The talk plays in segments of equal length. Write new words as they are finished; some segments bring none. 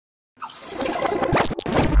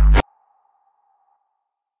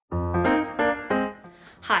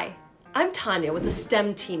Hi, I'm Tanya with the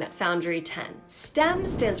STEM team at Foundry 10. STEM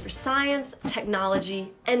stands for science,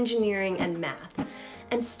 technology, engineering, and math.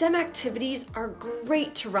 And STEM activities are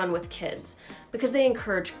great to run with kids because they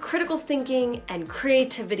encourage critical thinking and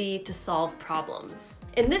creativity to solve problems.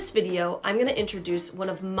 In this video, I'm going to introduce one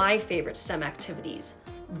of my favorite STEM activities,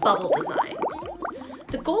 bubble design.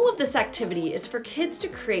 The goal of this activity is for kids to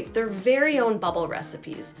create their very own bubble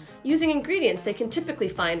recipes using ingredients they can typically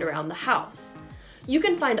find around the house. You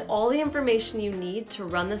can find all the information you need to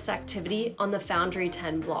run this activity on the Foundry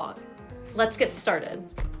 10 blog. Let's get started.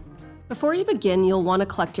 Before you begin, you'll want to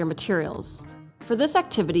collect your materials. For this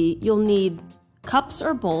activity, you'll need cups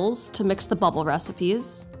or bowls to mix the bubble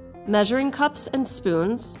recipes, measuring cups and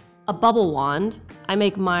spoons, a bubble wand, I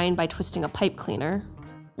make mine by twisting a pipe cleaner,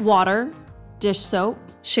 water, dish soap,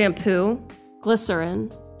 shampoo,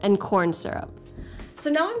 glycerin, and corn syrup. So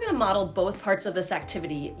now I'm going to model both parts of this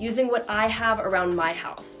activity using what I have around my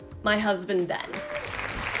house, my husband Ben.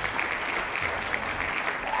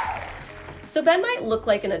 So Ben might look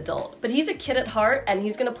like an adult, but he's a kid at heart and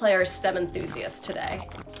he's going to play our STEM enthusiast today.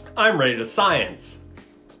 I'm ready to science.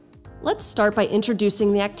 Let's start by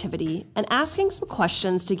introducing the activity and asking some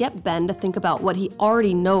questions to get Ben to think about what he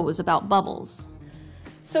already knows about bubbles.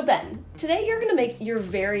 So Ben, today you're going to make your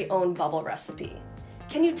very own bubble recipe.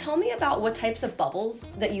 Can you tell me about what types of bubbles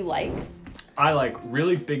that you like? I like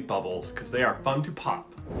really big bubbles because they are fun to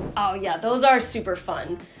pop. Oh yeah, those are super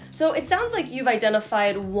fun. So it sounds like you've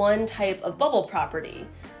identified one type of bubble property,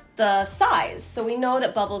 the size. So we know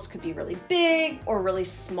that bubbles could be really big or really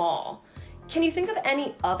small. Can you think of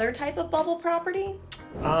any other type of bubble property?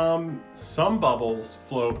 Some bubbles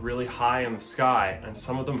float really high in the sky and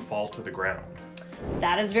some of them fall to the ground.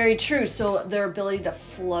 That is very true. So their ability to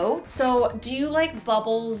float. So do you like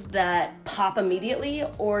bubbles that pop immediately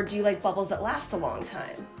or do you like bubbles that last a long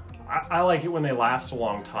time? I like it when they last a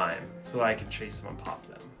long time so that I can chase them and pop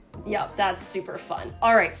them. Yep, that's super fun.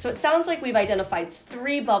 All right, so it sounds like we've identified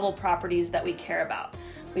 3 bubble properties that we care about.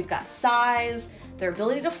 We've got size, their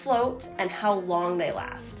ability to float, and how long they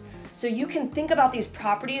last. So you can think about these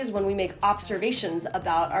properties when we make observations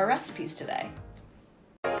about our recipes today.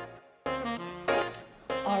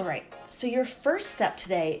 All right, so your first step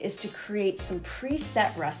today is to create some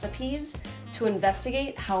preset recipes to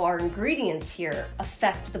investigate how our ingredients here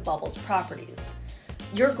affect the bubble's properties.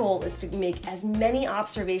 Your goal is to make as many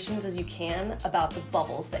observations as you can about the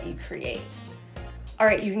bubbles that you create. All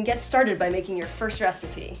right, you can get started by making your first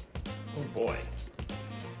recipe. Oh boy.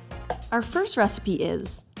 Our first recipe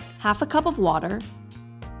is half a cup of water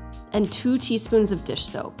and 2 teaspoons of dish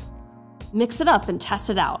soap. Mix it up and test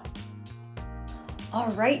it out. All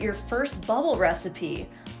right, your first bubble recipe.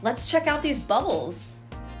 Let's check out these bubbles.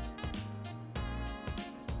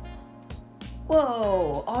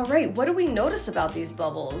 Whoa, all right, what do we notice about these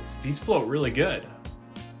bubbles? These float really good.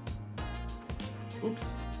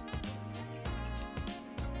 Oops.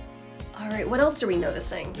 All right, what else are we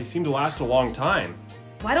noticing? They seem to last a long time.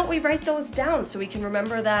 Why don't we write those down so we can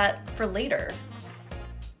remember that for later?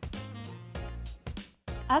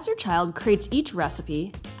 As your child creates each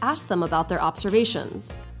recipe, ask them about their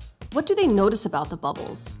observations. What do they notice about the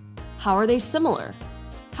bubbles? How are they similar?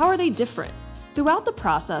 How are they different? Throughout the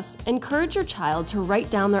process, encourage your child to write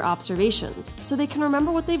down their observations so they can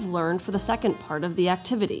remember what they've learned for the second part of the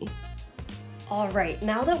activity. All right,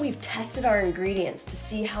 now that we've tested our ingredients to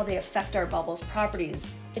see how they affect our bubbles' properties,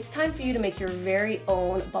 it's time for you to make your very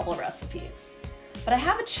own bubble recipes. But I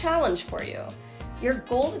have a challenge for you. Your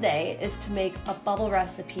goal today is to make a bubble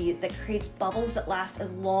recipe that creates bubbles that last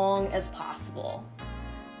as long as possible.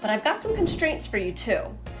 But I've got some constraints for you too.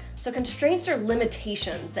 So constraints are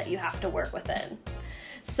limitations that you have to work within.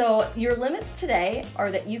 So your limits today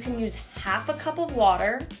are that you can use half a cup of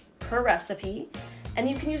water per recipe, and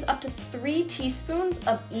you can use up to 3 teaspoons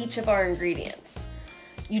of each of our ingredients.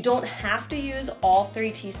 You don't have to use all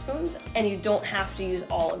 3 teaspoons, and you don't have to use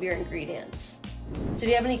all of your ingredients. So do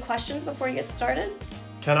you have any questions before you get started?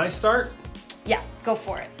 Can I start? Yeah, go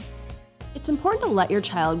for it. It's important to let your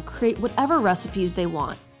child create whatever recipes they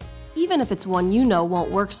want, even if it's one you know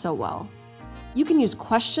won't work so well. You can use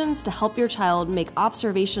questions to help your child make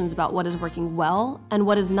observations about what is working well and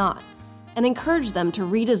what is not, and encourage them to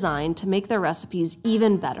redesign to make their recipes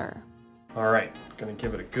even better. All right, gonna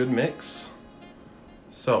give it a good mix.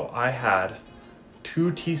 So I had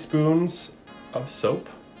 2 teaspoons of soap,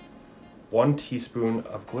 1 teaspoon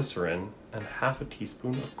of glycerin, and half a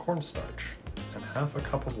teaspoon of cornstarch, and half a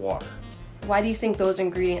cup of water. Why do you think those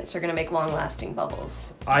ingredients are going to make long-lasting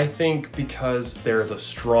bubbles? I think because they're the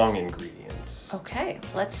strong ingredients. Okay,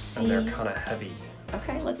 let's see. And they're kind of heavy.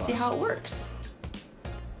 Okay, let's see how it works.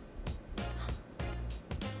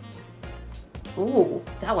 Ooh,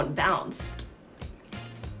 that one bounced.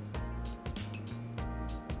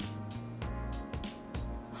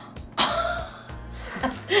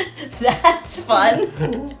 That's fun.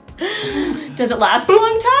 Does it last a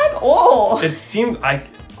long time? Oh! It seems I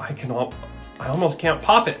almost can't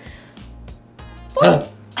pop it.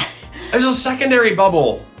 There's a secondary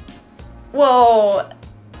bubble. Whoa,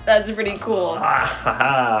 that's pretty cool.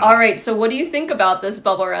 All right, so what do you think about this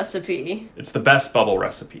bubble recipe? It's the best bubble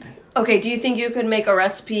recipe. Okay, do you think you could make a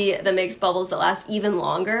recipe that makes bubbles that last even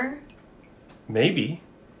longer? Maybe.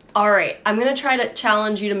 All right, I'm gonna try to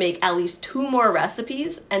challenge you to make at least 2 more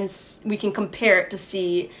recipes, and we can compare it to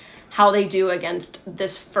see how they do against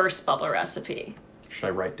this first bubble recipe. Should I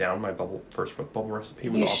write down my first bubble recipe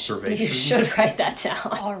with observations? You should write that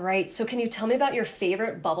down. All right, so can you tell me about your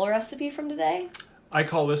favorite bubble recipe from today? I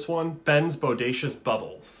call this one Ben's Bodacious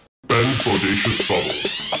Bubbles. Ben's Bodacious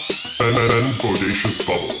Bubbles. Ben's Bodacious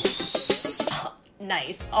Bubbles.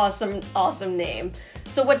 Nice, awesome name.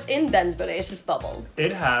 So what's in Ben's Bodacious Bubbles?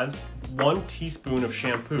 It has 1 teaspoon of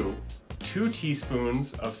shampoo, 2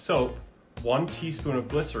 teaspoons of soap, 1 teaspoon of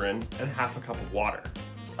glycerin, and half a cup of water.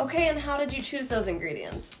 Okay, and how did you choose those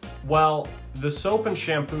ingredients? Well, the soap and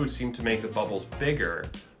shampoo seem to make the bubbles bigger,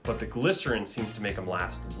 but the glycerin seems to make them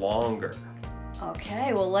last longer.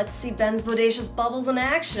 Okay, well let's see Ben's Bodacious Bubbles in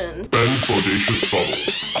action. Ben's Bodacious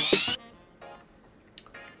Bubbles.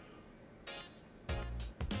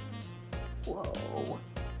 Whoa.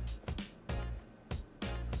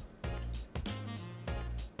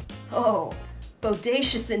 Oh,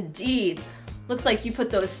 bodacious indeed. Looks like you put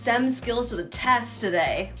those STEM skills to the test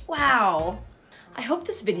today. Wow. I hope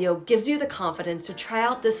this video gives you the confidence to try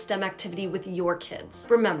out this STEM activity with your kids.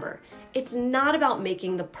 Remember, it's not about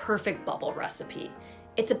making the perfect bubble recipe.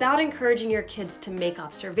 It's about encouraging your kids to make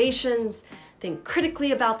observations, think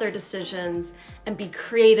critically about their decisions, and be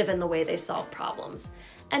creative in the way they solve problems.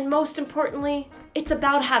 And most importantly, it's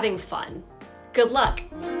about having fun. Good luck.